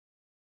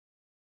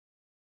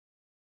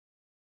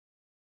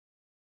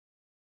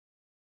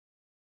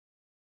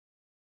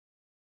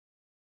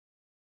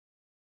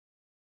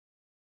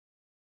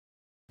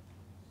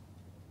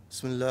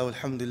Bismillah,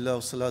 alhamdulillah,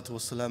 wa salatu wa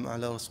salam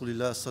ala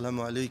rasulillah,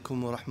 assalamu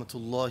alaikum wa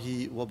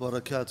rahmatullahi wa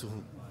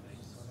barakatuhu.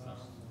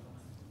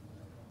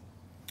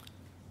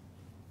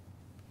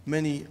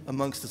 Many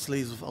amongst the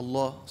slaves of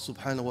Allah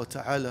subhanahu wa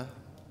ta'ala,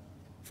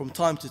 from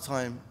time to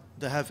time,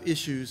 they have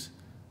issues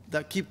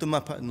that keep them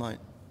up at night,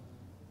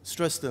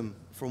 stress them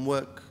from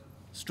work,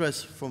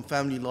 stress from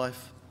family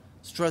life,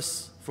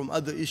 stress from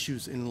other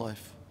issues in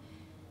life.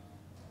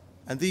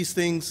 And these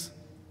things,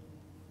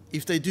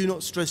 if they do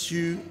not stress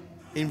you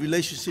in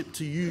relationship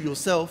to you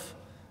yourself,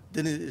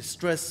 then it is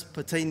stress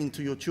pertaining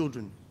to your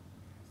children,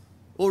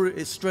 or it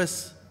is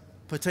stress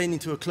pertaining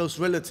to a close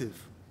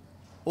relative,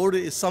 or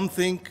it is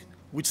something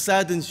which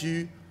saddens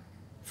you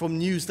from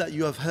news that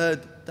you have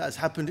heard that has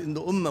happened in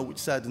the ummah which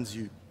saddens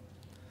you.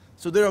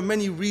 So there are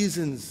many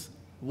reasons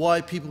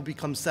why people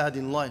become sad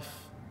in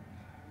life.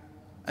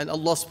 And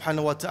Allah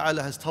subhanahu wa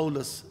ta'ala has told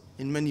us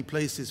in many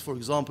places, for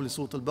example in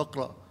Surah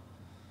Al-Baqarah,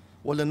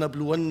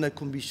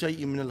 وَلَنَبْلُوَنَّكُمْ بِشَيْءٍ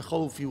مِّنَ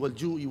الْخَوْفِ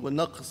وَالْجُوعِ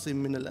وَنَقْصٍ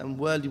مِّنَ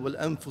الْأَمْوَالِ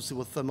وَالْأَنفُسِ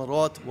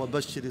وَالثَّمَرَاتِ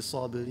وَبَشِّرِ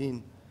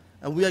الصَّابِرِينَ.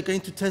 And we are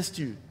going to test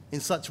you in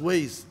such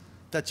ways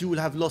that you will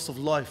have loss of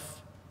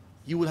life,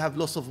 you will have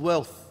loss of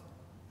wealth,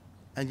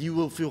 and you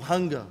will feel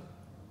hunger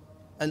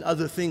and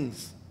other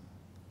things,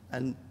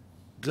 and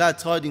glad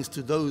tidings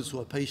to those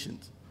who are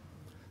patient.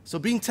 So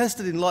being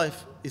tested in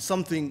life is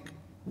something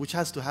which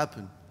has to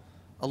happen.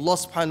 Allah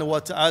subhanahu wa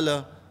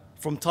ta'ala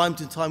from time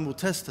to time will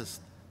test us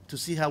to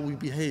see how we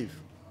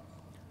behave.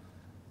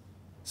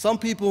 Some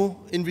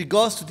people, in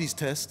regards to these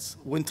tests,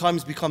 when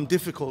times become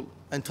difficult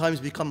and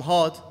times become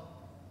hard,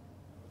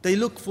 they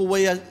look for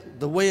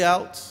the way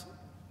out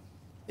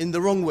in the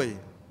wrong way.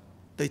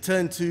 They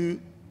turn to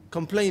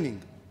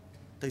complaining,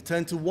 they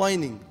turn to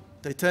whining,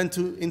 they turn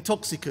to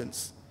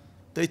intoxicants,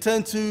 they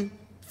turn to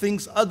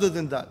things other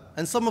than that.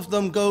 And some of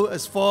them go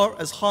as far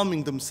as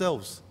harming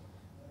themselves.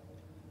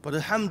 But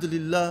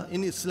alhamdulillah,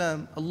 in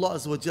Islam, Allah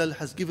Azza wa Jal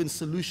has given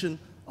solution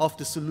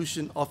after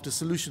solution after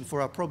solution for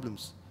our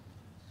problems.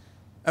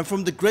 And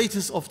from the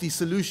greatest of these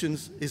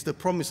solutions is the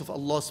promise of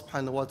Allah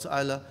subhanahu wa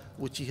ta'ala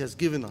which He has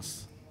given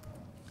us,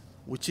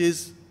 which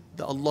is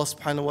that Allah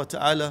subhanahu wa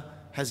ta'ala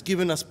has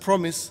given us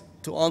promise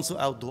to answer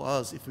our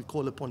du'as if we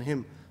call upon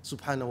Him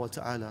subhanahu wa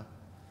ta'ala.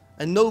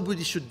 And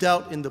nobody should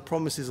doubt in the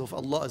promises of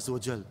Allah Azza wa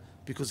Jal,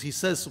 because He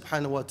says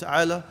subhanahu wa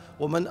ta'ala,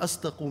 وَمَنْ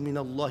أَصْدَقُ مِنَ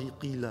اللَّهِ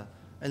قِيلًا.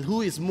 And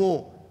who is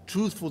more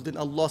truthful than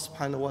Allah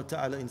subhanahu wa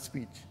ta'ala in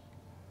speech?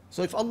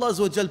 So if Allah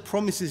Azza wa Jal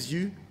promises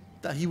you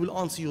that He will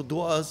answer your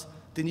du'as,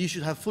 then you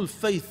should have full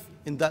faith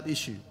in that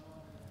issue.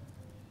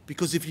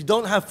 Because if you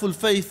don't have full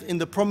faith in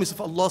the promise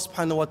of Allah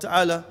subhanahu wa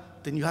ta'ala,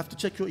 then you have to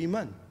check your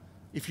iman.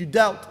 If you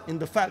doubt in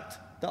the fact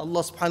that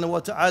Allah subhanahu wa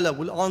ta'ala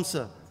will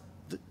answer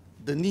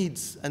the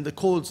needs and the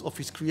calls of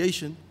His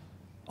creation,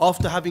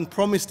 after having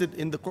promised it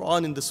in the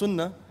Quran and the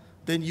Sunnah,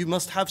 then you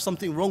must have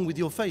something wrong with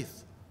your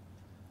faith.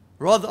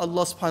 Rather,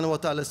 Allah subhanahu wa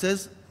ta'ala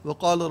says,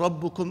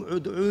 وَقَالَ رَبُّكُمْ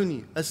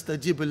عُدْعُونِي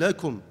أَسْتَجِبْ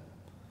لَكُمْ.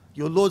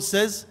 Your Lord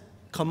says,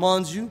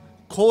 commands you,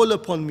 call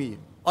upon me,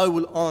 I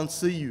will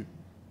answer you.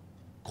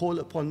 Call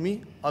upon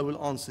me, I will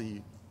answer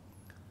you.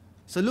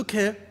 So look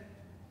here,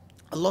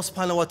 Allah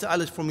subhanahu wa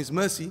ta'ala from His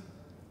mercy,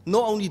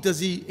 not only does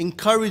He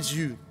encourage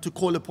you to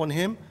call upon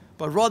Him,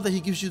 but rather He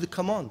gives you the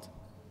command.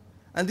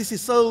 And this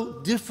is so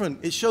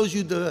different. It shows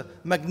you the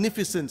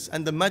magnificence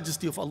and the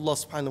majesty of Allah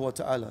subhanahu wa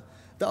ta'ala.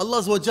 That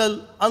Allah Azza wa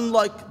Jal,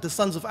 unlike the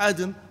sons of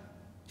Adam,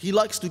 He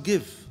likes to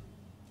give.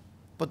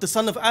 But the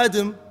son of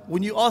Adam,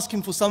 when you ask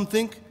him for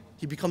something,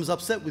 he becomes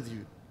upset with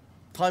you.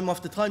 Time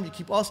after time, you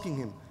keep asking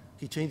him.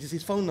 He changes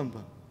his phone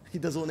number. He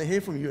doesn't want to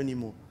hear from you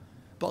anymore.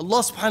 But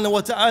Allah subhanahu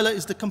wa ta'ala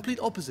is the complete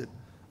opposite.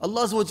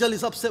 Allah Azza wa Jal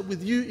is upset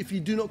with you if you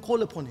do not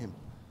call upon Him.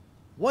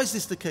 Why is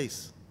this the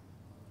case?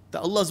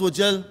 That Allah Azza wa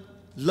Jal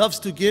loves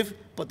to give,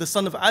 but the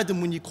son of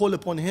Adam, when you call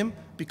upon him,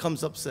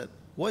 becomes upset.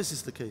 Why is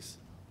this the case?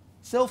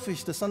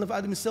 Selfish, the son of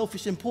Adam is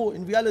selfish and poor.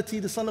 In reality,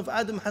 the son of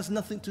Adam has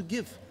nothing to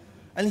give.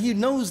 And he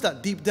knows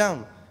that deep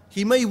down.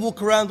 He may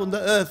walk around on the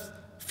earth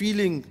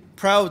feeling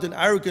proud and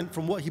arrogant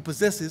from what he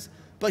possesses,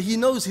 but he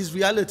knows his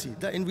reality,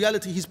 that in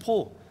reality he's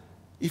poor.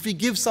 If he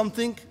gives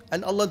something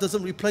and Allah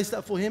doesn't replace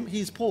that for him, he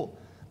is poor.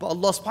 But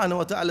Allah subhanahu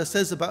wa ta'ala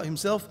says about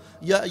Himself,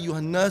 Ya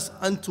ayyuhan nas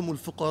antumul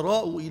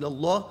fuqara'u ila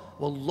Allah,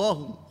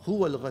 wallahu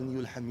huwal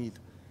ghaniyul hamid.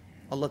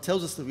 Allah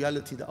tells us the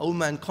reality that, O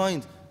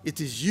mankind, it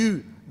is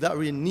you that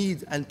are in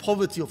need and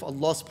poverty of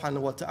Allah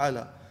subhanahu wa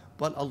ta'ala.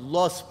 But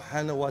Allah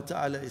subhanahu wa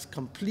ta'ala is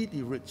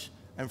completely rich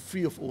and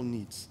free of all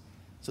needs.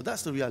 So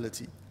that's the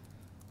reality.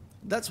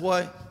 That's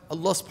why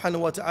Allah subhanahu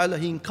wa ta'ala,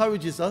 He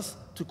encourages us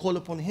to call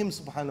upon Him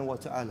subhanahu wa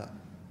ta'ala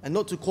and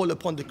not to call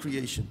upon the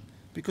creation.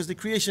 Because the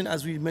creation,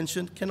 as we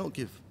mentioned, cannot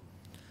give.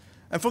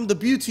 And from the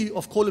beauty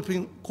of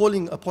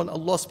calling upon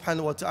Allah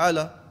subhanahu wa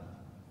ta'ala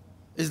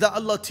is that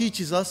Allah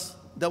teaches us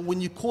that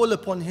when you call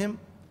upon Him,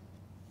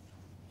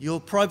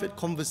 your private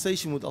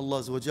conversation with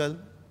Allah Azza wa Jal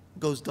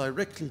goes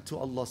directly to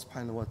Allah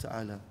subhanahu wa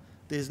ta'ala.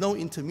 There is no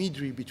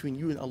intermediary between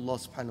you and Allah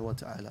subhanahu wa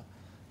ta'ala.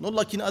 Not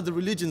like in other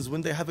religions,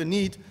 when they have a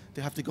need,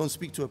 they have to go and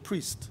speak to a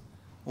priest.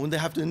 Or when they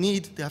have the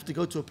need, they have to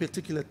go to a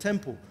particular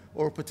temple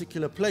or a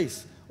particular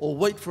place or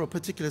wait for a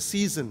particular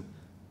season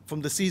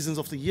from the seasons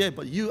of the year.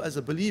 But you as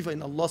a believer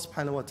in Allah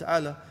subhanahu wa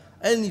ta'ala,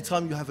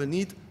 anytime you have a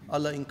need,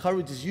 Allah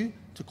encourages you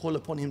to call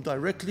upon Him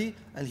directly,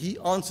 and He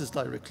answers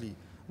directly.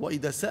 وَإِذَا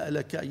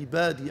سَأَلَكَ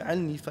عِبَادِي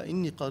عَنِّي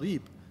فَإِنِّي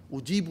قَرِيبٌ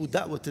أُجِيبُ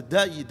دَعْوَةَ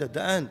الدَّاعِ إِذَا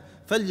دَعَانِ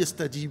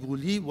فَلْيَسْتَجِيبُوا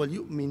لِي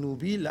وَلْيُؤْمِنُوا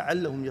بِي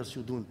لَعَلَّهُمْ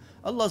يَرْشُدُونَ.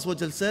 Allah Azza wa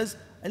Jal says,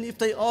 and if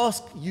they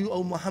ask you,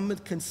 O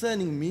Muhammad,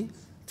 concerning me,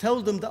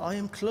 tell them that I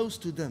am close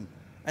to them,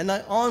 and I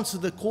answer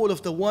the call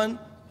of the one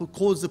who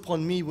calls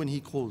upon me when he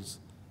calls.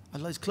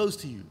 Allah is close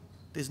to you.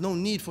 There's no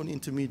need for an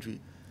intermediary.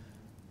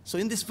 So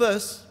in this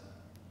verse,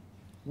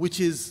 which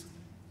is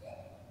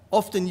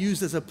often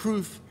used as a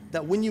proof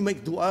that when you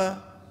make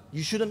dua,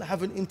 you shouldn't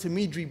have an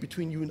intermediary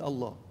between you and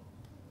Allah.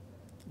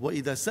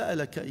 وَإِذَا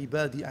سَأَلَكَ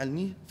عِبَادِي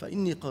عَنِّي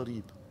فَإِنِّي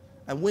قَرِيبٌ.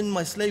 And when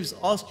my slaves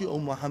ask you, O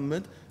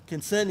Muhammad,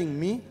 concerning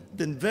me,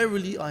 then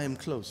verily I am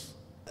close.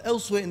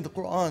 Elsewhere in the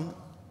Quran,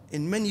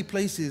 in many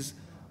places,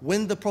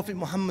 when the Prophet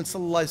Muhammad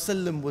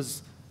ﷺ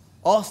was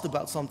asked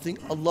about something,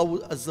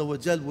 Allah Azza wa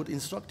Jal would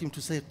instruct him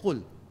to say,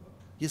 قُلْ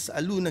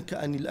يَسْأَلُونَكَ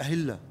عَنِ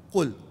الْأَهِلَّةِ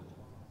قُلْ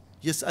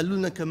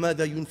يَسْأَلُونَكَ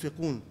مَاذَا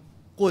يُنْفِقُونَ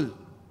قُلْ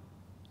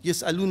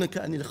يَسْأَلُونَكَ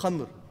عَنِ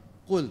الْخَمْرِ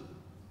قُلْ.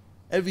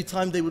 Every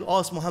time they would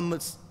ask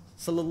Muhammad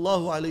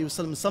sallallahu alayhi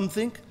wasallam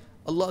something,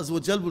 Allah Azza wa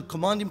Jal would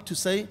command him to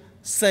say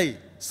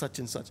such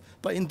and such.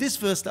 But in this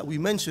verse that we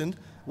mentioned,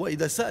 وَإِذَا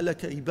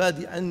سَأَلَكَ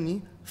عِبَادِي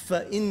عَنِّي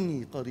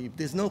فَإِنِّي قَرِيبٌ.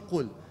 There's no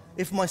qul.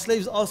 If my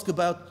slaves ask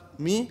about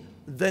me,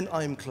 then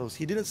I am close.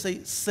 He didn't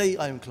say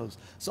I am close.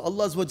 So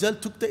Allah Azza wa Jal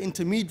took the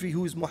intermediary,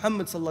 who is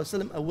Muhammad sallallahu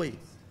alayhi wasallam, away.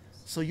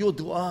 So your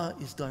dua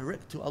is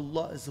direct to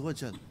Allah Azza wa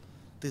Jal.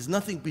 There's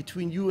nothing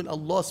between you and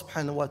Allah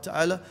subhanahu wa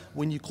ta'ala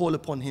when you call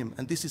upon Him.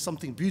 And this is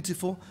something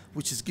beautiful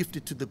which is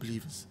gifted to the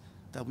believers,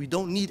 that we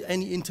don't need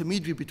any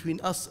intermediary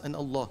between us and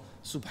Allah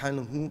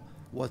subhanahu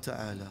wa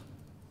ta'ala.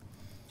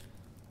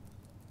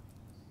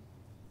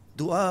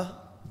 Dua,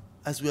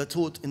 as we are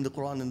taught in the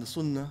Quran and the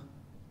Sunnah,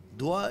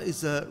 dua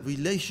is a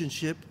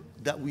relationship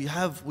that we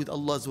have with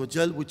Allah Azza wa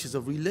Jal, which is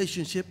a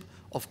relationship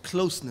of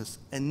closeness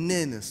and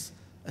nearness,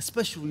 a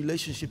special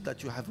relationship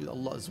that you have with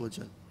Allah Azza wa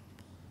Jal.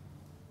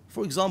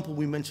 For example,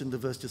 we mentioned the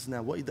verse just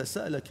now, وَإِذَا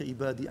سَأَلَكَ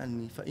عِبَادِي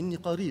عَنِّي فَإِنِّي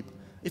قَرِيبٌ.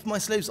 If my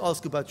slaves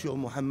ask about you, O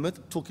Muhammad,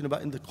 talking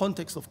about in the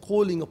context of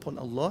calling upon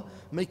Allah,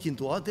 making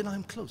dua, then I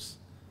am close.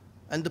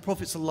 And the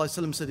Prophet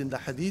ﷺ said in the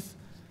hadith,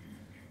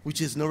 which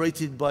is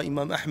narrated by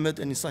Imam Ahmad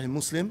and in Sahih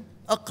Muslim,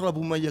 أَقْرَبُ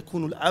مَا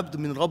يَكُونُ الْعَبْدُ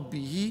مِنْ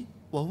رَبِّهِ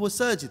وَهُوَ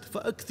سَاجِدٌ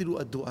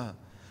فَأَكْثِرُوا الدُّعَاءَ.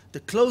 The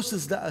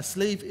closest that a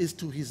slave is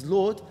to his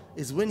Lord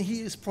is when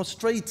he is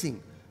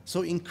prostrating.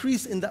 So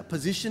increase in that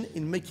position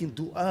in making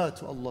dua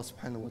to Allah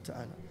subhanahu wa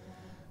ta'ala.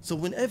 So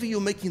whenever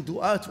you're making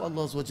dua to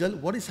Allah Azza wa Jal,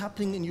 what is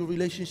happening in your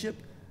relationship?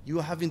 You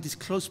are having this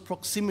close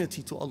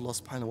proximity to Allah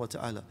subhanahu wa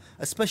ta'ala.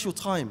 A special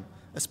time,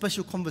 a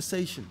special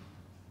conversation.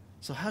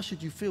 So how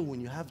should you feel when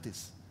you have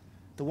this?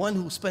 The one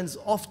who spends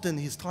often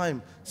his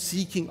time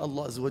seeking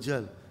Allah Azza wa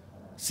Jal,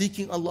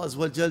 seeking Allah Azza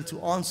wa Jal to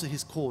answer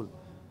his call,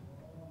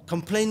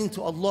 complaining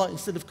to Allah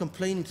instead of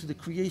complaining to the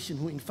creation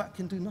who in fact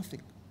can do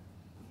nothing.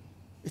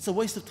 It's a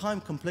waste of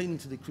time complaining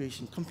to the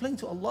creation. Complain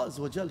to Allah Azza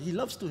wa Jal. He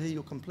loves to hear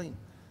your complaint.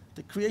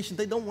 The creation,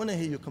 they don't want to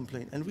hear your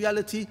complaint. In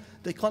reality,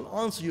 they can't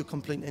answer your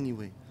complaint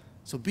anyway.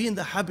 So be in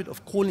the habit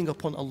of calling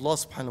upon Allah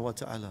subhanahu wa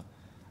ta'ala.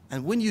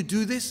 And when you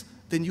do this,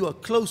 then you are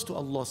close to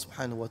Allah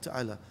subhanahu wa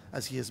ta'ala,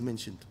 as He has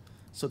mentioned.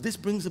 So this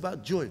brings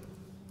about joy.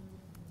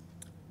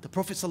 The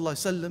Prophet sallallahu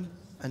alaihi wasallam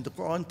and the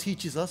Quran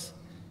teaches us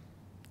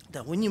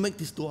that when you make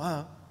this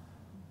dua,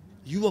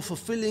 you are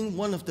fulfilling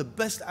one of the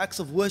best acts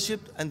of worship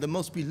and the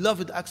most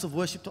beloved acts of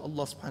worship to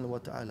Allah subhanahu wa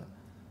ta'ala.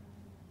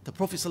 The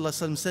Prophet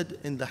ﷺ said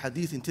in the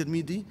hadith in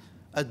Tirmidhi,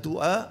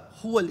 "Ad-du'a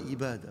huwa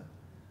al-ibadah."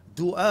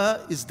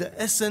 Dua is the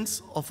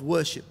essence of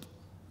worship.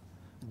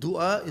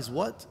 Dua is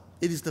what?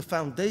 It is the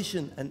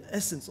foundation and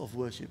essence of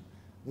worship.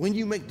 When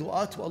you make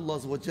dua to Allah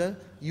Azza wa Jal,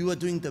 you are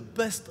doing the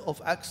best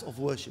of acts of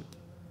worship.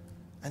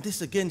 And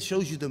this again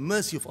shows you the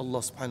mercy of Allah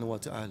subhanahu wa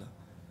ta'ala.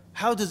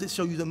 How does it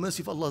show you the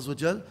mercy of Allah Azza wa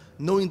Jal?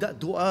 Knowing that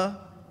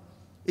dua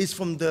is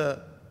from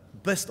the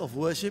best of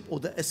worship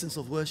or the essence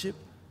of worship.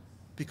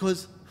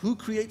 Because who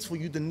creates for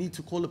you the need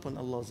to call upon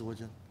Allah Azza wa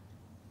Jal?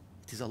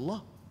 It is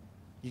Allah.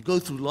 You go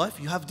through life,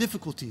 you have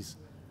difficulties.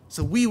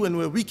 So we, when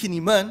we're weak in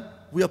Iman,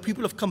 we are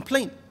people of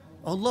complaint.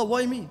 Allah,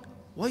 why me?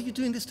 Why are you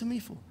doing this to me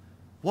for?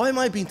 Why am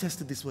I being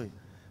tested this way?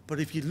 But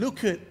if you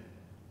look at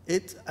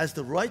it as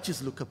the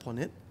righteous look upon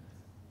it,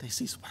 they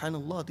say,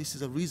 subhanallah, this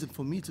is a reason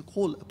for me to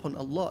call upon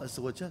Allah Azza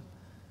wa Jal.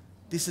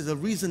 This is a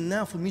reason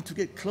now for me to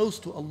get close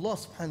to Allah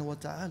subhanahu wa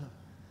ta'ala.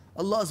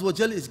 Allah Azza wa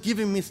Jal is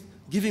giving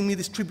me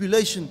this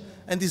tribulation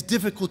and this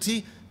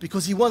difficulty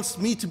because He wants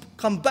me to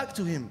come back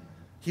to Him.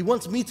 He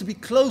wants me to be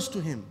close to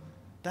Him.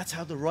 That's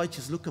how the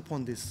righteous look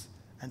upon this.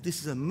 And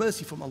this is a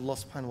mercy from Allah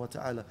subhanahu wa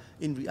ta'ala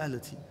in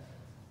reality,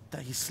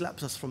 that He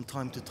slaps us from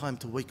time to time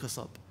to wake us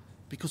up.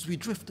 Because we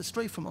drift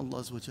astray from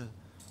Allah Azza wa Jal.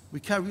 We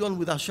carry on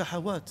with our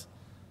shahawat,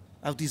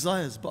 our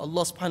desires, but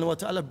Allah subhanahu wa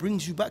ta'ala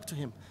brings you back to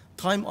Him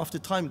time after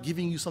time,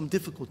 giving you some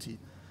difficulty.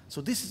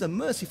 So this is a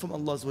mercy from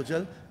Allah Azza wa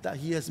Jal, that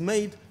He has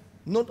made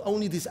not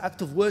only this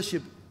act of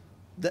worship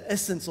the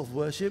essence of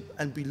worship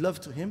and be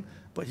loved to Him,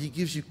 but He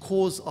gives you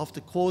cause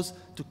after cause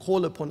to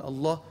call upon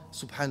Allah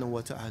subhanahu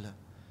wa ta'ala.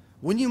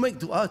 When you make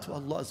dua to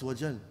Allah Azza wa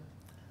Jal,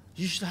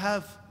 you should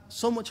have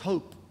so much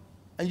hope,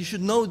 and you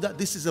should know that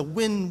this is a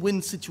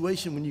win-win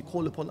situation when you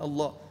call upon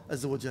Allah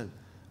Azza wa Jal.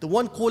 The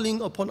one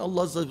calling upon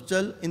Allah Azza wa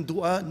Jal in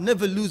dua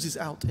never loses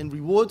out in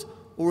reward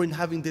or in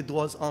having their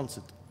duas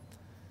answered.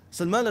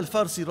 Salman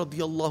al-Farsi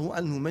radiyallahu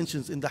anhu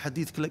mentions in the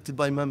hadith collected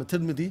by Imam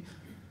al-Tirmidhi,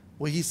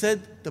 where he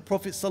said, the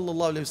Prophet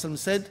sallallahu alayhi wa sallam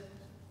said,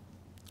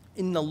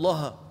 إن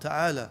الله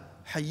تعالى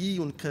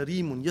حيي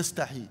كريم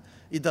يستحي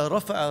إذا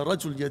رفع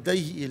رجل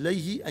يديه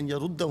إليه أن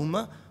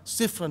يردهما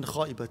صفرا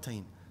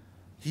خائبتين.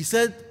 He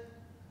said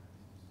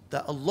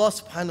that Allah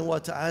subhanahu wa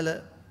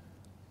ta'ala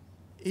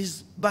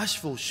is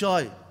bashful,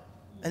 shy,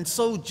 and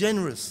so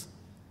generous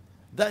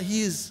that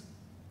He is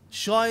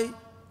shy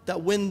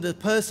that when the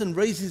person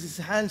raises his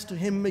hands to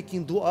Him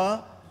making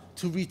dua,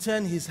 to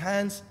return his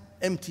hands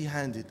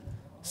empty-handed.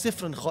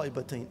 Sifran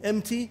khaibatain,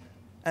 empty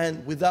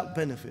and without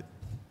benefit.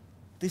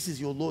 This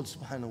is your Lord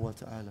subhanahu wa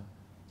ta'ala.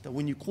 That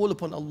when you call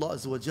upon Allah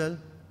Azza wa Jal,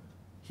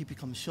 He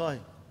becomes shy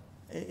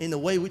in a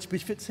way which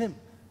befits Him.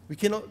 We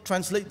cannot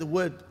translate the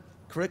word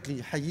correctly,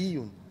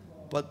 hayyun,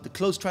 but the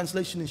close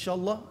translation,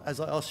 inshallah, as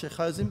I asked Shaykh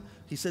Hazim,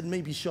 he said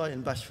maybe shy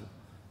and bashful.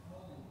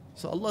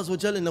 So Allah Azza wa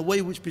Jal, in a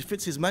way which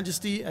befits His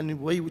majesty and in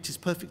a way which is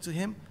perfect to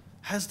Him,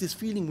 has this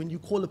feeling when you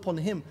call upon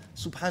Him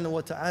subhanahu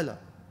wa ta'ala.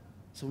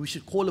 So we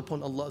should call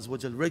upon Allah Azza wa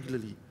Jal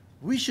regularly.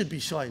 We should be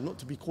shy not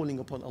to be calling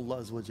upon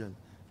Allah Azza wa Jal,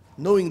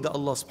 knowing that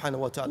Allah subhanahu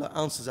wa ta'ala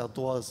answers our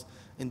du'as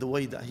in the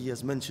way that He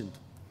has mentioned.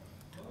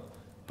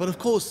 But of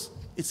course,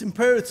 it's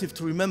imperative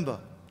to remember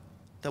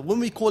that when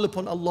we call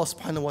upon Allah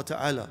subhanahu wa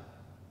ta'ala,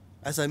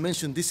 as I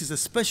mentioned, this is a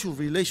special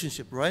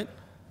relationship, right?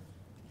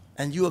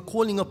 And you are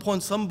calling upon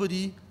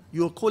somebody,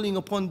 you are calling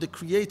upon the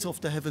creator of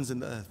the heavens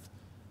and the earth.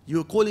 You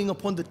are calling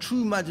upon the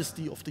true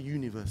majesty of the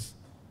universe.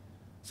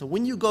 So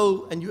when you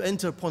go and you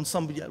enter upon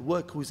somebody at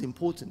work who is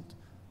important,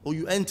 or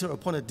you enter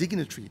upon a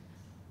dignitary,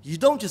 you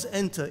don't just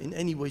enter in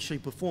any way,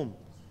 shape or form.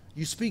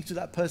 You speak to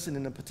that person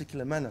in a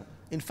particular manner.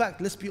 In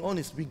fact, let's be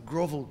honest, we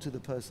grovel to the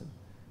person.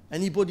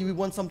 Anybody we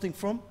want something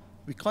from,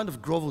 we kind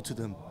of grovel to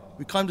them.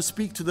 We kind of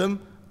speak to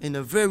them in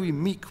a very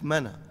meek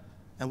manner.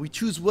 And we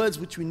choose words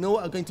which we know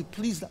are going to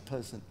please that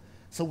person.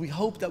 So we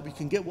hope that we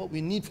can get what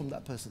we need from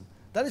that person.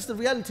 That is the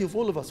reality of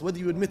all of us, whether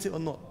you admit it or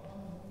not.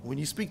 When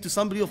you speak to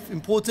somebody of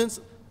importance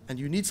and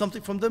you need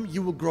something from them,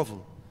 you will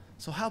grovel.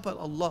 So how about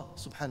Allah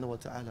subhanahu wa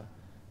ta'ala?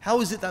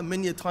 How is it that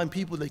many a time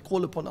people, they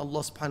call upon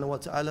Allah subhanahu wa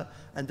ta'ala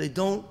and they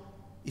don't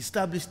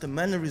establish the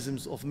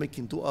mannerisms of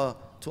making dua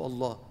to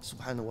Allah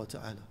subhanahu wa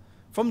ta'ala?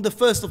 From the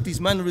first of these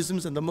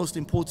mannerisms, and the most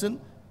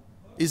important,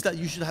 is that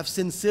you should have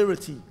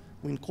sincerity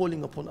when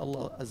calling upon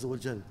Allah Azza wa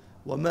Jal.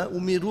 وَمَا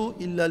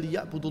أُمِرُوا إِلَّا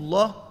لِيَعْبُدُوا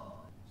اللَّهِ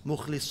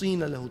مُخْلِصِينَ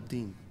لَهُ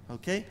الدِّينَ.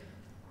 Okay?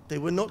 They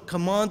were not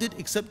commanded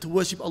except to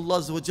worship Allah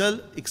Azza wa Jal,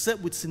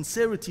 except with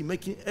sincerity,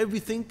 making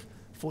everything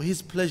for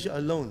His pleasure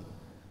alone.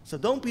 So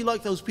don't be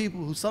like those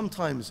people who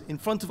sometimes, in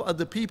front of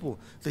other people,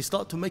 they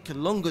start to make a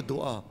longer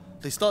dua.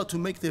 They start to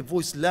make their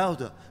voice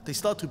louder. They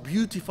start to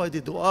beautify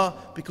their dua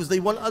because they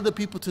want other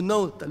people to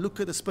know that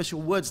look at the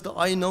special words that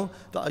I know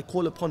that I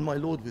call upon my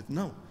Lord with.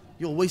 No,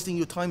 you're wasting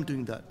your time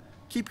doing that.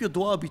 Keep your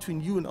dua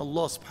between you and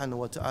Allah subhanahu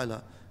wa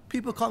ta'ala.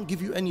 People can't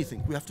give you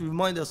anything. We have to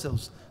remind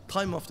ourselves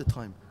time after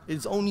time. It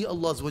is only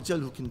Allah Azza wa Jal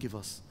who can give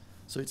us.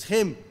 So it's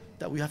Him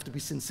that we have to be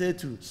sincere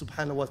to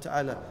subhanahu wa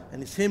ta'ala,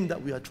 and it's Him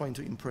that we are trying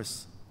to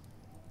impress.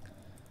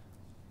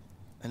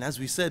 And as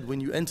we said,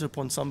 when you enter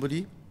upon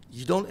somebody,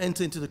 you don't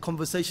enter into the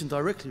conversation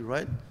directly,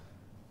 right?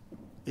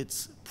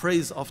 It's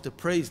praise after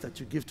praise that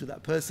you give to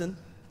that person,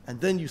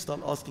 and then you start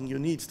asking your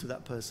needs to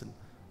that person.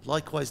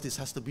 Likewise, this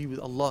has to be with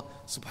Allah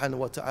subhanahu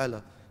wa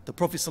ta'ala. The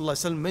Prophet sallallahu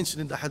alaihi wasallam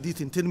mentioned in the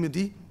hadith in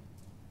Tirmidhi,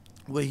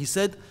 where he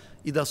said,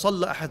 إِذَا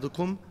صَلَّ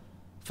أَحَدُكُمْ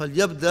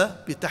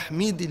فَلْيَبْدَأْ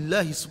بِتَحْمِيدِ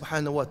اللَّهِ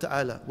سُبْحَانَهُ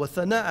وَتَعَالَى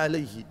وَثَنَاءَ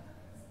عَلَيْهِ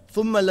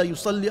ثُمَّ لَا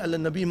يُصَلِّي عَلَى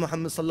النَّبِيِّ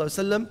مُحَمَّدٍ صلى الله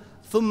عليه وسلم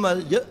ثُمَّ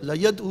لَا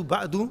يَدْعُ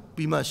بَعْدُ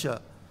بِمَا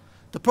شَاءَ.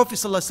 The Prophet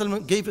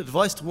ﷺ gave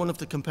advice to one of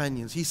the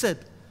companions. He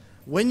said,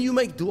 when you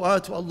make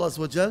dua to Allah Azza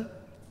wa Jal,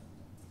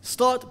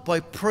 start by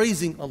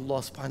praising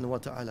Allah subhanahu wa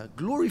ta'ala.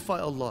 Glorify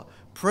Allah,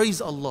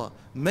 praise Allah,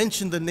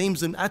 mention the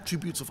names and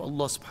attributes of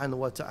Allah subhanahu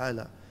wa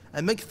ta'ala,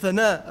 and make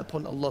thana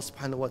upon Allah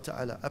subhanahu wa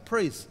ta'ala, a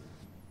praise.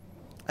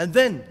 And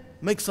then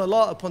make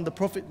salah upon the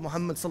Prophet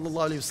Muhammad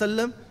sallallahu alayhi wa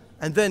sallam,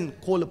 and then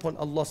call upon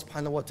Allah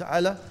subhanahu wa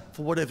ta'ala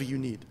for whatever you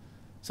need.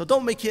 So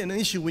don't make it an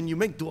issue when you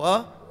make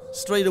dua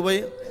straight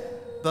away.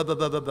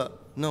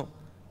 No.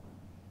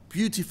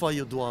 Beautify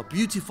your dua.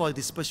 Beautify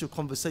this special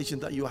conversation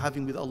that you are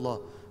having with Allah.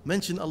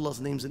 Mention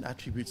Allah's names and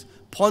attributes.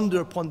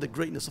 Ponder upon the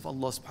greatness of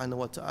Allah subhanahu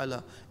wa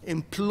ta'ala.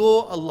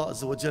 Implore Allah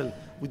Azza wa Jal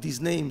with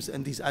these names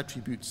and these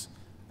attributes.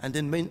 And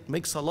then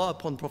make salah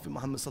upon Prophet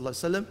Muhammad sallallahu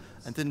alaihi wasallam,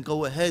 and then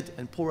go ahead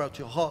and pour out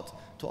your heart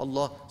to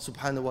Allah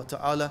subhanahu wa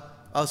ta'ala,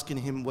 asking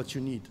Him what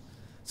you need.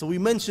 So we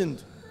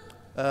mentioned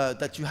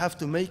that you have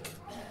to make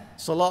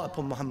salah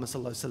upon Muhammad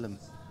sallallahu alaihi wasallam.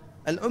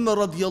 And Umar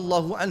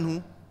radiyallahu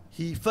anhu,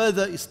 he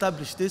further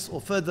established this,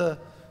 or further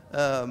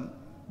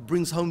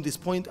brings home this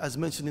point as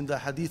mentioned in the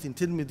hadith in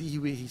Tirmidhi,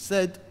 where he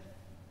said,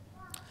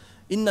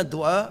 إن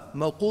الدعاء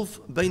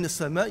موقوف بين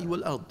السماء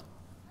والأرض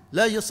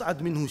لا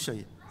يصعد منه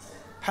شيء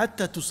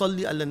حتى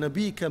تصلي على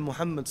نبيك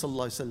محمد صلى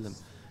الله عليه وسلم.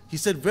 He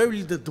said,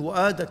 verily the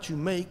dua that you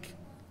make,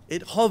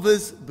 it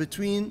hovers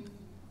between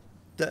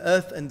the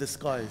earth and the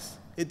skies.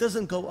 It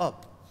doesn't go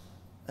up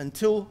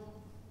until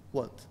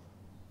what?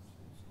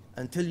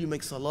 Until you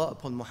make salah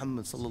upon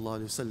Muhammad sallallahu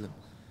alaihi wasallam.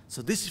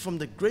 So this is from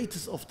the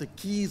greatest of the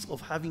keys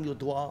of having your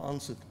dua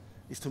answered,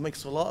 is to make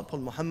salah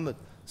upon Muhammad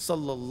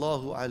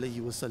sallallahu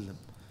alaihi wasallam.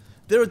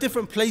 There are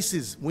different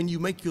places when you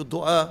make your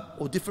dua,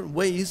 or different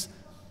ways,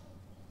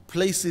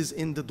 places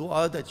in the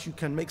dua that you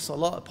can make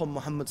salah upon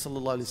Muhammad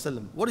sallallahu alaihi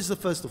wasallam. What is the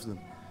first of them?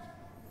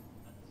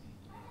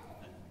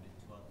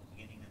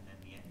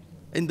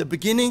 In the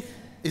beginning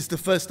is the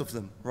first of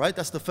them, right?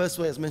 That's the first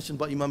way as mentioned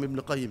by Imam Ibn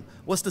Qayyim.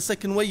 What's the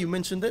second way? You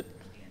mentioned it?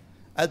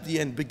 At the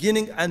end,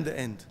 beginning and the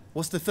end.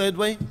 What's the third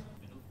way?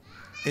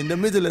 In the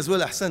middle as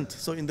well, ahsant.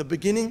 So in the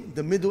beginning,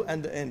 the middle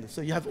and the end.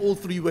 So you have all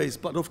three ways.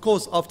 But of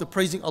course, after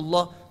praising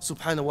Allah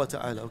subhanahu wa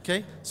ta'ala,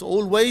 okay? So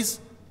all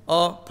ways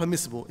are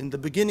permissible. In the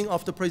beginning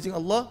after praising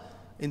Allah,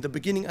 in the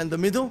beginning and the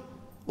middle,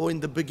 or in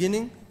the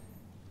beginning,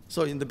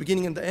 in the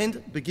beginning and the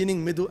end,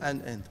 beginning, middle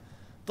and end.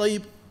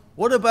 طيب,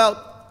 what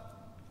about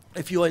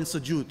if you are in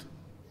sujood?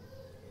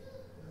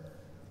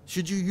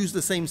 Should you use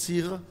the same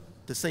seerah,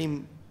 the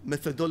same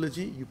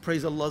methodology? You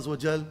praise Allah Azza wa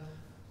Jal,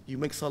 you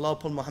make salah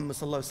upon Muhammad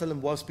sallallahu alaihi wasallam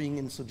whilst being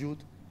in sujood.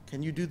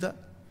 Can you do that?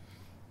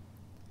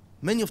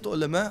 Many of the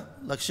ulama,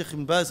 like Shaykh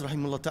Ibn Baz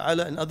rahimahullah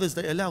ta'ala and others,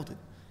 they allowed it.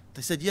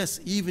 They said, yes,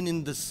 even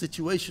in the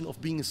situation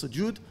of being in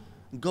sujood,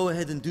 go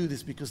ahead and do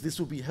this, because this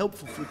will be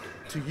helpful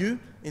to you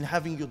in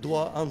having your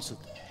dua answered.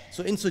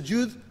 So in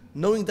sujood,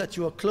 knowing that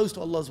you are close to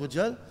Allah Azza wa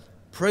Jal,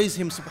 praise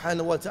Him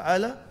subhanahu wa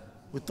ta'ala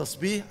with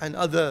tasbih and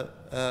other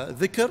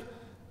dhikr,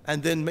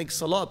 and then make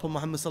salah upon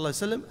Muhammad sallallahu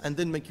alaihi wasallam, and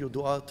then make your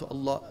dua to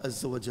Allah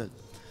Azza wa Jal.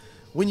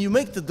 When you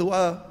make the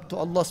dua to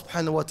Allah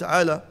subhanahu wa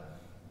ta'ala,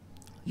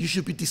 you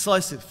should be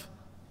decisive.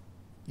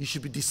 You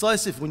should be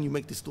decisive when you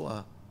make this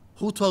dua.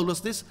 Who told us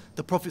this?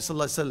 The Prophet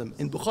sallallahu alaihi wasallam.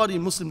 In Bukhari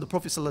and Muslim, the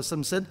Prophet sallallahu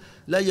alaihi wasallam said,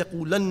 لا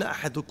يقولن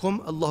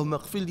أحدكم اللهم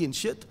اغفر لي إن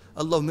شئت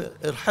اللهم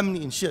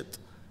ارحمني إن شئت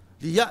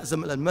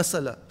ليعزم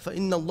المسألة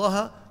فإن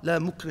الله لا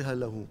مكره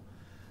له.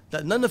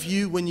 That none of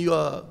you, when you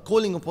are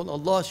calling upon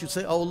Allah, should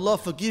say, oh Allah,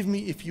 forgive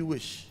me if you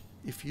wish.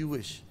 If you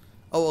wish.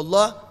 Oh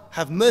Allah,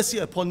 have mercy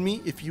upon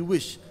me if you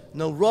wish.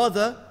 No,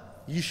 rather,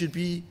 you should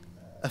be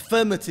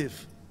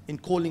affirmative in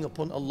calling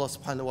upon Allah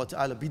subhanahu wa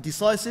ta'ala. Be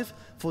decisive,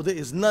 for there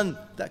is none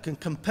that can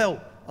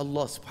compel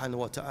Allah subhanahu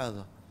wa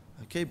ta'ala.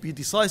 Okay, be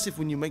decisive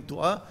when you make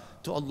dua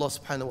to Allah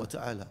subhanahu wa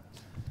ta'ala.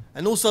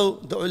 And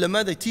also, the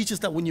ulama, they teach us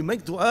that when you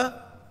make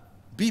dua,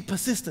 be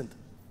persistent.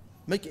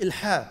 Make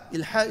ilha.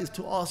 Ilha is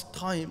to ask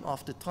time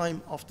after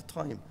time after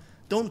time.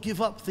 Don't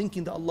give up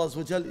thinking that Allah Azza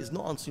wa Jal is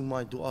not answering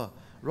my dua.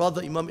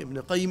 Rather, Imam Ibn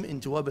Qayyim in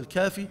Jawab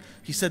al-Kafi,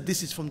 he said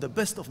this is from the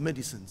best of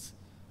medicines.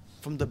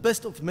 From the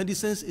best of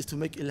medicines is to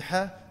make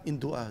ilha in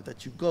dua,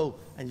 that you go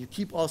and you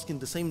keep asking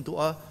the same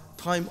dua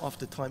time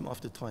after time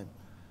after time.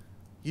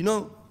 You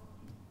know,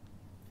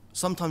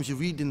 sometimes you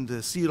read in the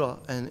seerah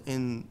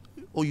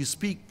or you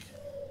speak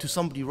to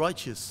somebody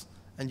righteous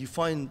and you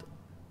find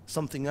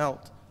something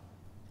out,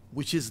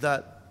 which is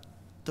that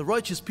the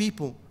righteous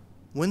people,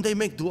 when they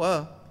make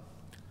dua,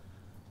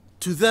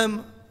 to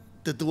them,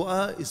 the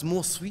dua is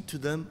more sweet to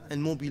them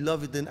and more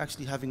beloved than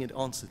actually having it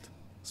answered.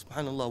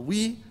 SubhanAllah,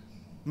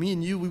 me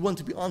and you, we want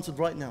to be answered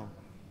right now.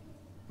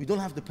 We don't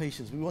have the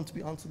patience, we want to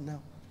be answered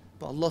now.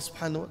 But Allah subhanahu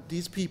wa ta'ala,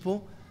 these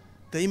people,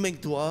 they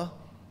make dua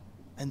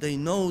and they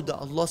know that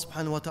Allah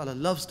subhanahu wa ta'ala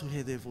loves to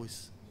hear their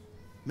voice.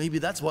 Maybe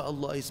that's why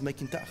Allah is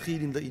making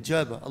ta'khir in the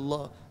ijabah.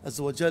 Allah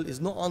Azza wa Jal is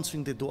not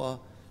answering their dua,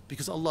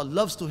 because Allah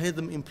loves to hear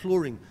them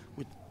imploring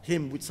with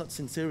Him with such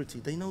sincerity.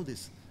 They know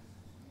this.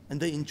 And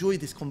they enjoy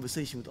this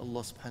conversation with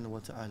Allah subhanahu wa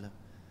ta'ala.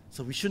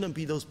 So we shouldn't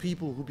be those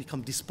people who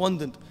become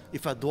despondent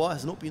if our dua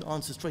has not been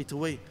answered straight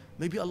away.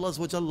 Maybe Allah Azza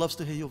wa Jal loves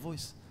to hear your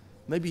voice.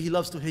 Maybe He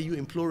loves to hear you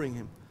imploring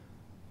Him.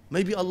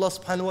 Maybe Allah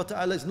subhanahu wa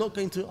ta'ala is not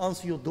going to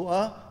answer your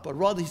dua, but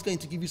rather He's going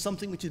to give you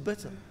something which is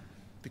better.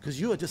 Because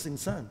you are just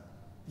insan.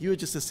 You are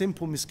just a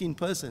simple miskin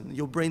person.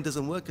 Your brain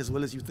doesn't work as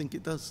well as you think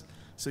it does.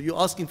 So you're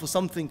asking for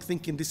something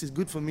thinking this is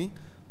good for me,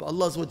 but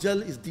Allah Azza wa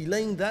Jal is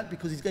delaying that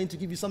because He's going to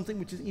give you something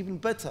which is even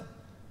better.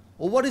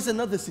 Or what is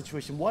another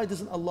situation? Why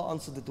doesn't Allah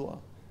answer the dua?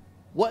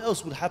 What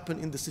else would happen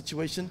in the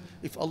situation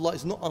if Allah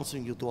is not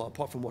answering your dua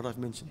apart from what I've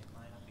mentioned? It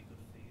might not be good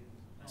for you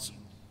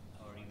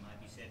now, or He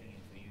might be saving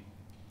it for you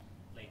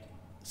later.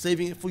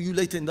 Saving it for you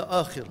later in the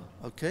akhirah,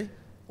 okay?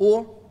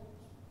 Or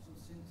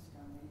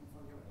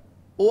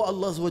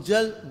Allah Azza wa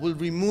Jal will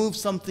remove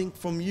something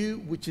from you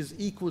which is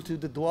equal to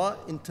the dua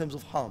in terms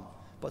of harm.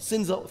 But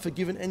sins are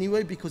forgiven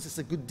anyway because it's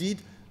a good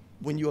deed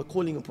when you are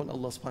calling upon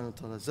Allah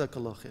subhanahu wa ta'ala.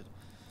 Jazakallah khair.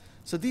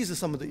 So these are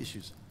some of the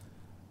issues.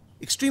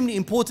 Extremely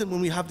important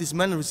when we have these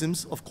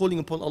mannerisms of calling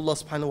upon Allah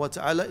subhanahu wa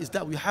ta'ala is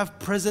that we have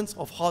presence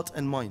of heart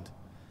and mind.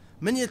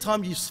 Many a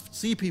time you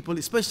see people,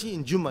 especially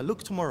in Jummah,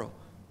 look tomorrow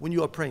when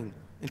you are praying.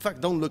 In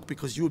fact, don't look,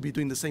 because you will be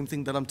doing the same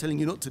thing that I'm telling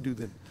you not to do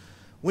then.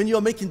 When you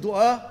are making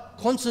dua,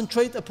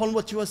 concentrate upon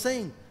what you are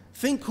saying.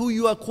 Think who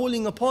you are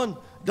calling upon.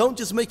 Don't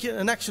just make it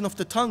an action of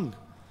the tongue.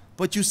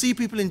 But you see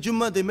people in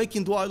Jummah, they're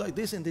making dua like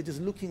this and they're just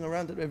looking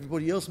around at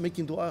everybody else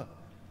making dua.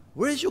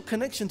 Where is your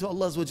connection to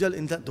Allah Azza wa Jal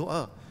in that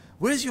dua?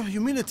 Where is your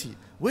humility?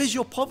 Where is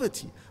your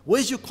poverty? Where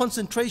is your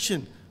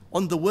concentration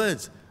on the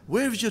words?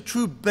 Where is your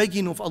true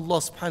begging of Allah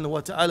subhanahu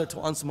wa ta'ala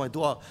to answer my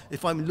dua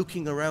if I'm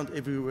looking around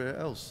everywhere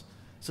else?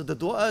 So the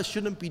dua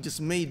shouldn't be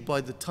just made by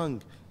the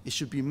tongue. It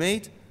should be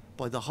made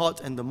by the heart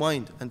and the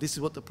mind. And this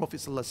is what the Prophet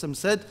ﷺ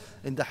said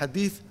in the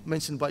hadith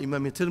mentioned by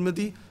Imam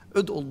Tirmidhi,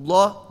 "Ud'u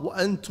Allah wa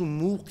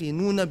antum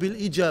muqinuna bil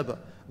ijaba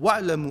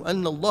wa'lamu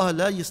anna Allah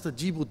la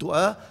yastajibu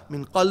du'a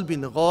min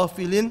qalbin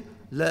ghafilin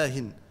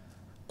lahin."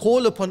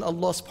 Call upon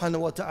Allah subhanahu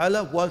wa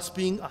ta'ala whilst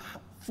being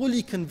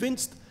fully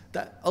convinced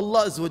that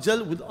Allah Azza wa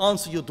Jal will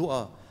answer your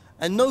dua.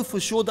 And know for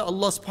sure that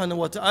Allah subhanahu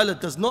wa ta'ala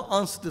does not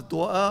answer the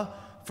dua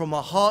from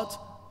a heart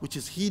which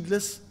is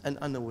heedless and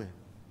unaware.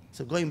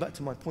 So going back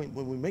to my point,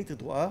 when we make the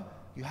dua,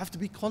 you have to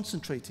be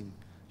concentrating.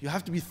 You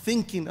have to be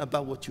thinking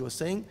about what you are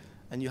saying,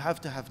 and you have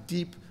to have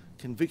deep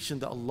conviction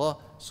that Allah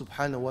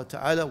subhanahu wa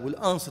ta'ala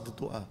will answer the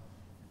dua.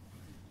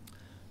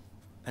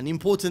 An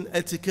important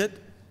etiquette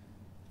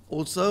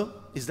also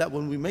is that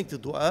when we make the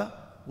dua,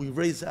 we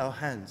raise our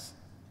hands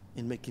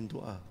in making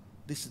dua.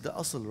 This is the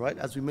asl, right?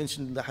 As we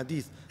mentioned in the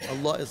hadith,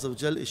 Allah Azza wa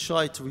Jal is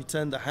shy to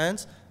return the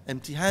hands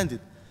empty-handed.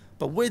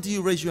 But where do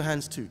you raise your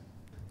hands to?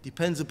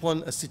 Depends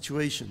upon a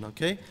situation,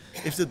 okay?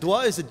 If the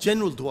dua is a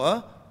general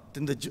dua,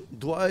 then the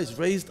dua is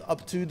raised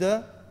up to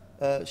the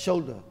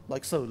shoulder,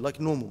 like so, like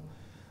normal.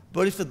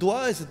 But if the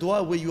dua is a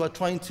dua where you are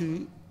trying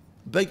to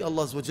beg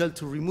Allah Azza wa Jal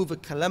to remove a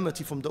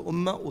calamity from the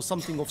ummah or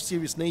something of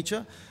serious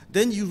nature,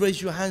 then you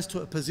raise your hands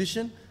to a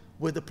position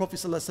where the Prophet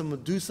ﷺ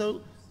would do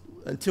so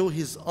until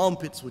his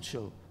armpits would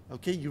show.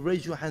 Okay, you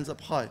raise your hands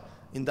up high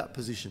in that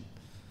position.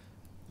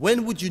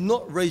 When would you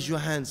not raise your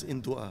hands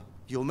in dua?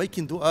 You're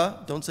making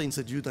dua, don't say in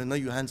sujood, I know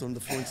your hands are on the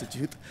floor in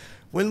sujood.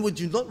 When would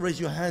you not raise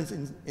your hands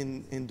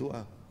in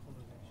dua?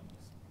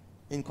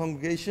 In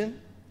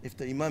congregation? If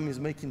the imam is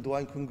making dua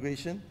in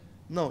congregation?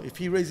 No, if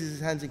he raises his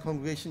hands in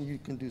congregation, you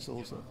can do so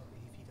also.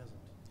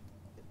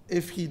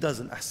 If he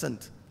doesn't,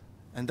 ahsant.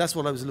 And that's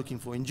what I was looking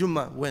for. In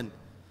Jummah, when?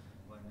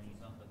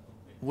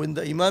 When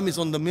the imam is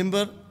on the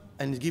mimbar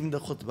and is giving the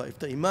khutbah. If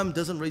the imam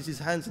doesn't raise his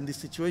hands in this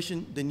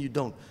situation, then you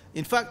don't.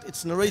 In fact,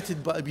 it's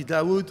narrated by Abi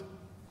Dawood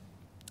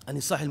and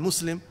in Sahih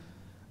Muslim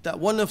that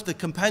one of the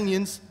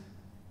companions,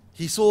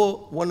 he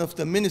saw one of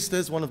the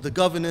ministers, one of the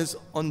governors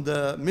on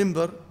the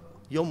mimbar,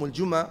 Yawm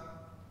al-Jum'ah,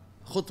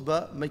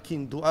 khutbah,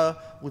 making dua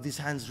with his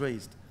hands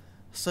raised.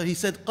 So he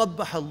said, قَبَّحَ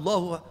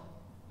اللَّهُ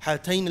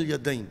هَاتَيْنِ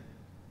الْيَدَيْنِ.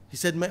 He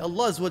said, may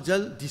Allah Azza wa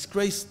Jal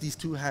disgrace these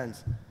two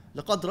hands.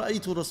 لَقَدْ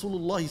رَأَيْتُ رَسُولُ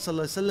اللَّهِ صلى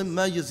الله عليه وسلم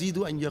ما يزيد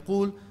أن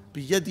يقول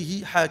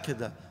بيده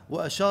هكذا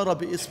وأشار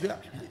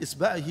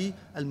بإصبعه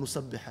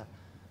المسبحة.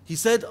 He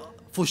said,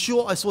 for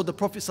sure I saw the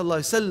Prophet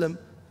ﷺ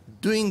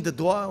doing the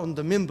dua on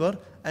the mimbar,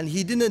 and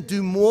he didn't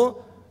do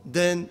more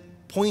than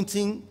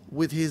pointing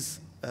with his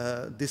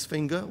this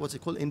finger, what's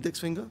it called, index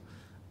finger?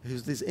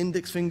 This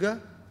index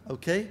finger,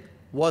 okay,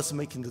 whilst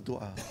making the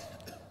dua.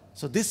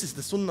 So this is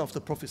the sunnah of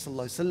the Prophet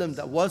ﷺ,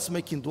 that whilst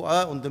making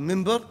dua on the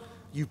mimbar,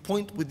 you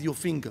point with your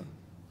finger,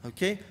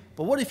 okay?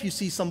 But what if you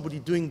see somebody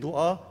doing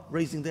dua,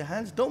 raising their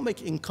hands? Don't make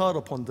inkar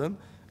upon them.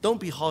 Don't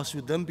be harsh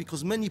with them,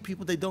 because many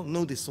people, they don't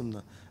know this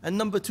sunnah. And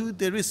number two,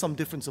 there is some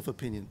difference of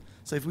opinion.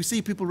 So if we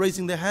see people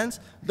raising their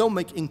hands, don't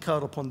make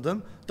inkar upon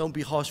them. Don't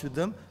be harsh with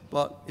them.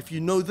 But if you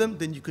know them,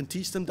 then you can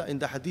teach them that in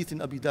the hadith in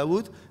Abi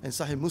Dawood and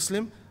Sahih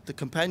Muslim, the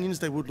companions,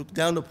 they would look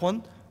down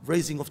upon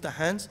raising of the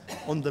hands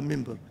on the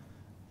mimbar.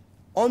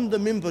 On the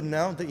mimbar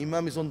now, the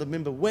imam is on the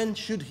mimbar. When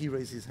should he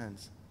raise his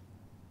hands?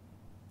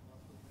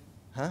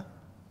 Huh?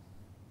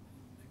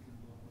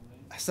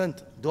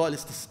 Ahsant, dua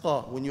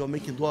al-istisqa, when you are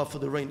making dua for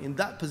the rain. In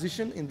that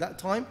position, in that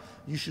time,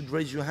 you should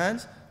raise your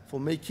hands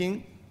for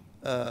making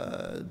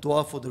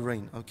dua for the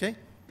rain, okay?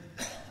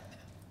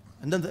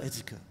 And then the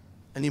etiquette,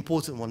 an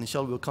important one,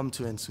 inshallah we'll come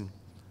to end soon.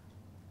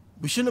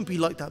 We shouldn't be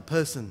like that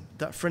person,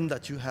 that friend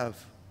that you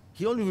have.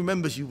 He only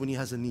remembers you when he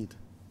has a need.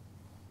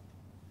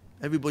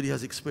 Everybody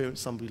has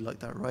experienced somebody like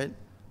that, right?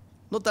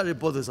 Not that it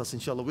bothers us,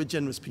 inshallah, we're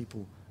generous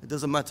people. It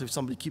doesn't matter if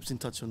somebody keeps in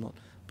touch or not.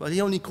 But he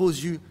only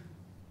calls you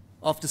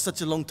after such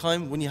a long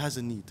time when he has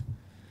a need.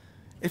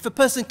 If a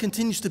person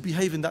continues to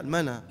behave in that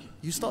manner,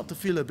 you start to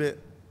feel a bit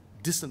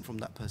distant from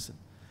that person.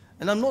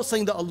 And I'm not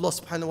saying that Allah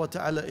subhanahu wa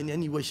ta'ala in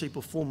any way, shape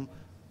or form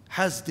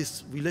has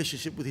this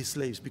relationship with his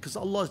slaves, because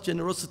Allah's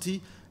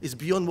generosity is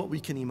beyond what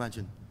we can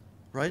imagine,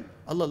 right?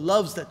 Allah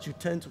loves that you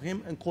turn to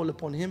him and call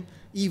upon him,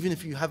 even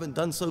if you haven't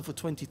done so for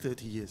 20,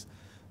 30 years.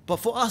 But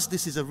for us,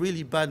 this is a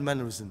really bad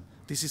mannerism.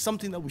 This is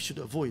something that we should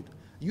avoid.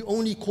 You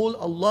only call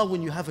Allah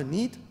when you have a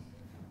need.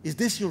 Is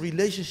this your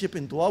relationship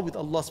in dua with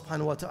Allah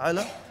subhanahu wa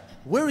ta'ala?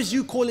 Where is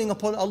you calling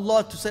upon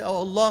Allah to say, oh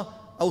Allah,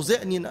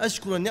 أوزعني أن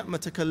أشكر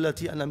نعمتك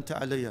التي أنعمت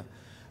علي.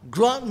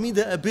 Grant me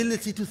the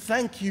ability to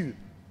thank you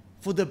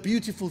for the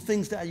beautiful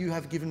things that you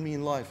have given me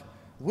in life.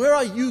 Where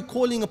are you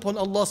calling upon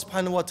Allah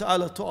subhanahu wa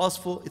ta'ala to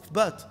ask for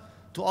ithbat,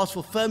 to ask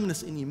for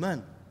firmness in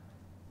iman?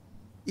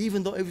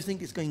 Even though everything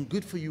is going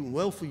good for you and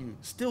well for you,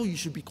 still you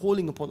should be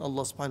calling upon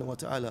Allah subhanahu wa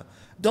ta'ala.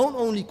 Don't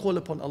only call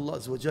upon Allah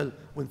azza wa jal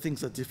when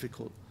things are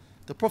difficult.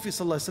 The Prophet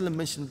sallallahu alaihi wasallam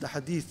mentioned the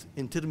hadith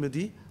in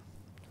Tirmidhi,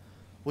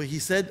 where he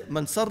said,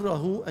 "Man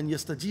sarrahu an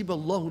yastajib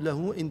Allahu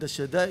lahu in the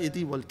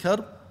shada'idi wal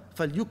karb,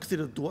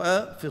 falyukthir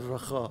ad-du'a fi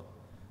ar-rakha."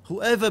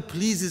 Whoever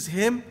pleases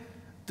him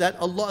that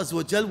Allah azza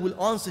wa jal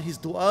will answer his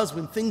du'as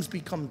when things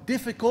become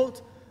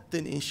difficult,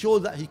 then ensure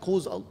that he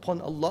calls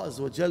upon Allah azza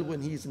wa jal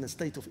when he is in a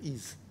state of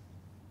ease.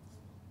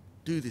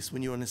 Do this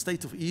when you're in a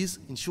state of ease.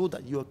 Ensure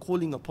that you are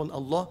calling upon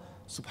Allah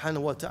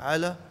subhanahu wa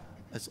ta'ala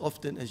as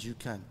often as you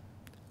can.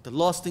 The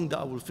last thing that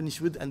I will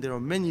finish with, and there are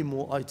many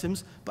more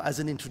items, but as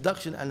an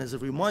introduction and as a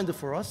reminder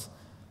for us,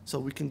 so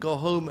we can go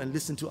home and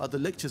listen to other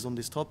lectures on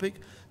this topic,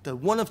 that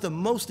one of the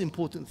most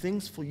important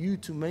things for you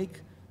to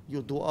make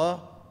your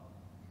dua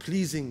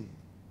pleasing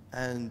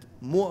and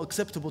more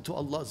acceptable to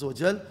Allah azza wa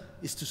jal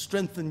is to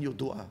strengthen your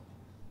dua.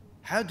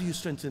 How do you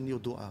strengthen your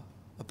dua?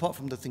 Apart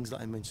from the things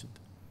that I mentioned.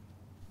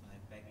 By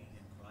begging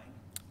and crying.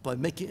 By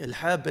making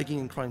ilha, begging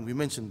and crying. We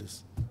mentioned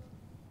this.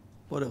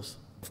 What else?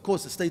 Of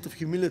course, a state of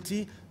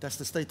humility, that's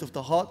the state of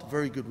the heart.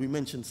 Very good. We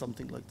mentioned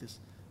something like this.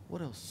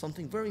 What else?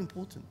 Something very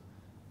important.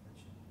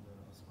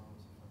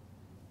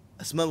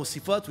 Asma wa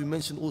sifat, we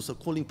mentioned also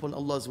calling upon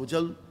Allah azza wa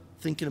jal,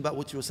 thinking about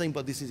what you were saying,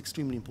 but this is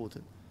extremely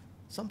important.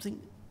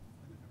 Something,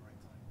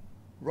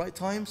 right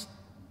times,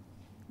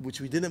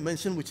 which we didn't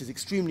mention, which is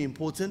extremely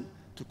important,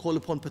 to call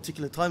upon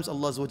particular times.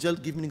 Allah azza wa jal,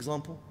 give me an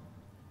example.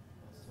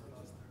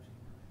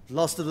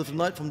 Last of the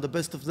night from the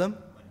best of them.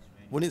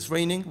 When it's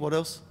raining, what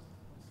else?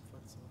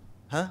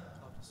 Huh?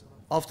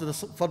 After the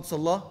Fard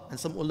Salah, and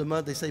some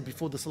ulama, they say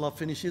before the Salah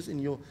finishes in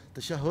your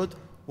tashahhud.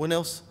 When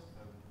else?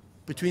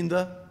 Between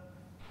the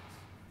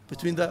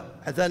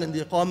adhan and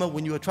the iqamah,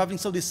 when you are traveling.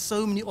 So there's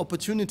so many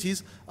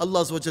opportunities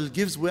Allah Azza wa Jal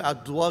gives where our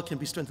dua can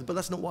be strengthened. But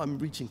that's not what I'm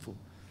reaching for.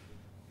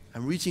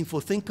 I'm reaching for,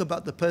 think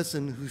about the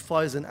person who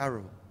fires an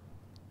arrow.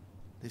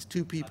 There's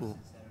two people.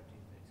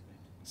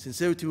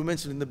 Sincerity we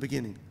mentioned in the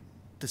beginning.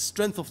 The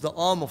strength of the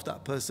arm of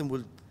that person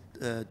will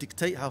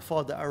dictate how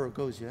far the arrow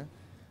goes, yeah?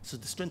 So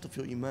the strength of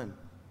your iman,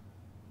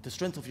 the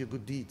strength of your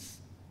good deeds.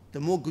 The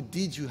more good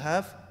deeds you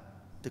have,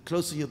 the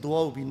closer your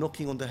dua will be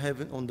knocking on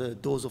the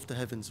doors of the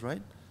heavens,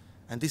 right?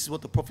 And this is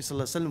what the Prophet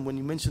ﷺ, when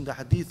he mentioned the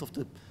hadith of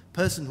the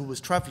person who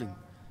was traveling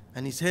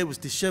and his hair was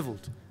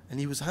disheveled and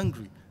he was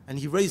hungry and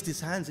he raised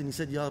his hands and he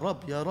said, Ya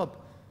Rab, Ya Rab.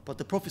 But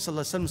the Prophet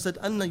ﷺ said,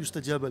 Anna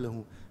yustajaba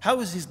lahu. How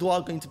is his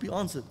dua going to be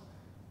answered?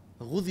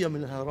 Ghudhiya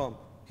min haram.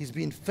 He's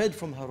being fed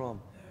from haram.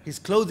 His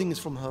clothing is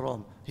from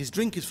haram. His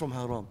drink is from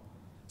haram.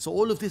 So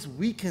all of this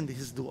weakened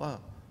his dua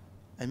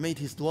and made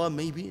his dua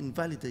maybe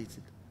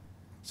invalidated.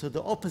 So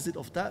the opposite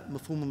of that,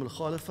 mafhum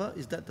al-khalafa,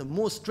 is that the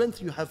more strength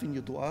you have in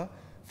your dua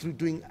through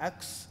doing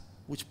acts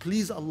which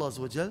please Allah Azza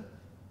wa Jal,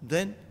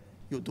 then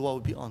your dua will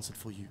be answered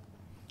for you.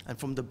 And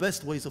from the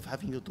best ways of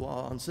having your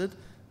dua answered,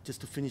 just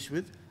to finish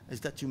with,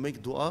 is that you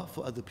make dua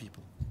for other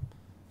people.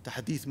 The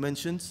hadith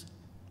mentions,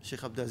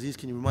 Shaykh Abdul Aziz,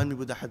 can you remind me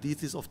what the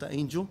hadith is of the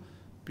angel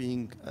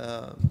being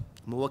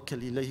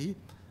muwakkal ilayhi?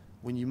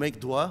 When you make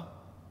dua,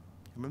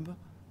 remember?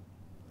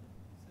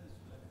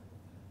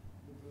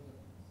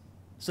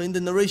 So in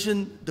the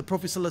narration, the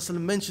Prophet ﷺ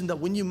mentioned that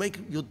when you make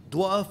your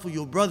dua for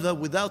your brother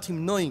without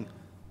him knowing,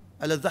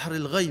 ala dhahr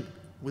al-ghayb,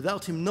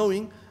 without him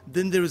knowing,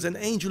 then there is an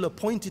angel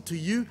appointed to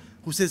you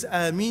who says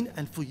Ameen,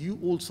 and for you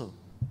also.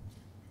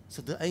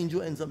 So the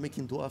angel ends up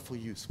making dua for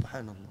you,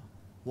 subhanallah.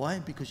 Why?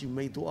 Because you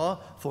made dua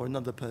for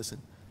another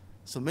person.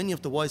 So many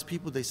of the wise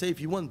people, they say,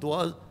 if you want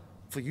dua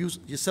for you,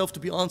 yourself to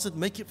be answered,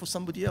 make it for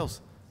somebody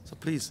else. So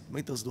please,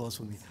 make those du'as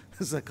for me.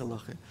 Jazakallah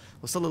khair.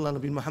 Wa sallallahu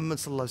nabi Muhammad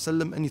sallallahu alayhi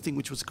wa sallam. Anything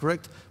which was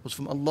correct was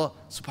from Allah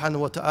subhanahu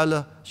wa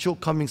ta'ala.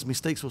 Shortcomings,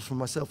 mistakes was from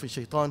myself and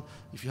shaitan.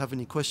 If you have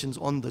any questions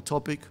on the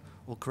topic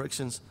or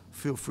corrections,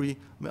 feel free.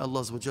 May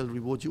Allah Azza wa Jal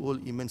reward you all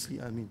immensely.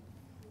 Ameen.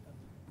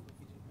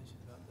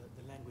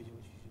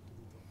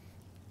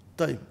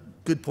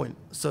 Good point.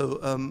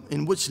 So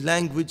in which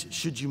language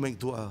should you make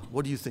dua?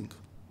 What do you think?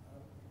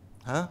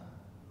 Huh?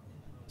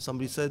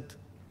 Somebody said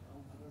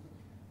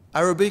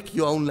Arabic,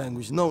 your own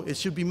language. No, it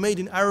should be made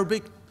in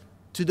Arabic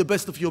to the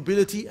best of your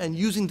ability and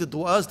using the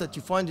du'as that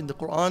you find in the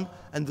Quran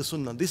and the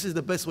Sunnah. This is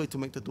the best way to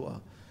make the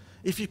dua.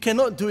 If you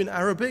cannot do in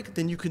Arabic,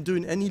 then you can do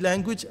in any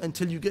language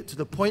until you get to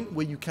the point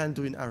where you can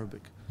do in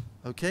Arabic.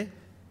 Okay?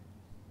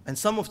 And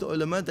some of the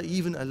ulama, they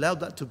even allowed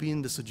that to be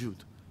in the sujood.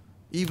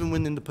 Even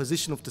when in the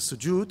position of the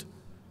sujood,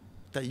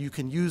 that you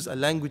can use a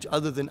language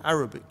other than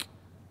Arabic.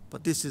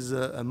 But this is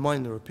a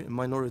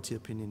minority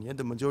opinion. Yeah?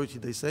 The majority,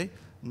 they say,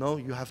 no,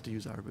 you have to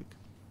use Arabic.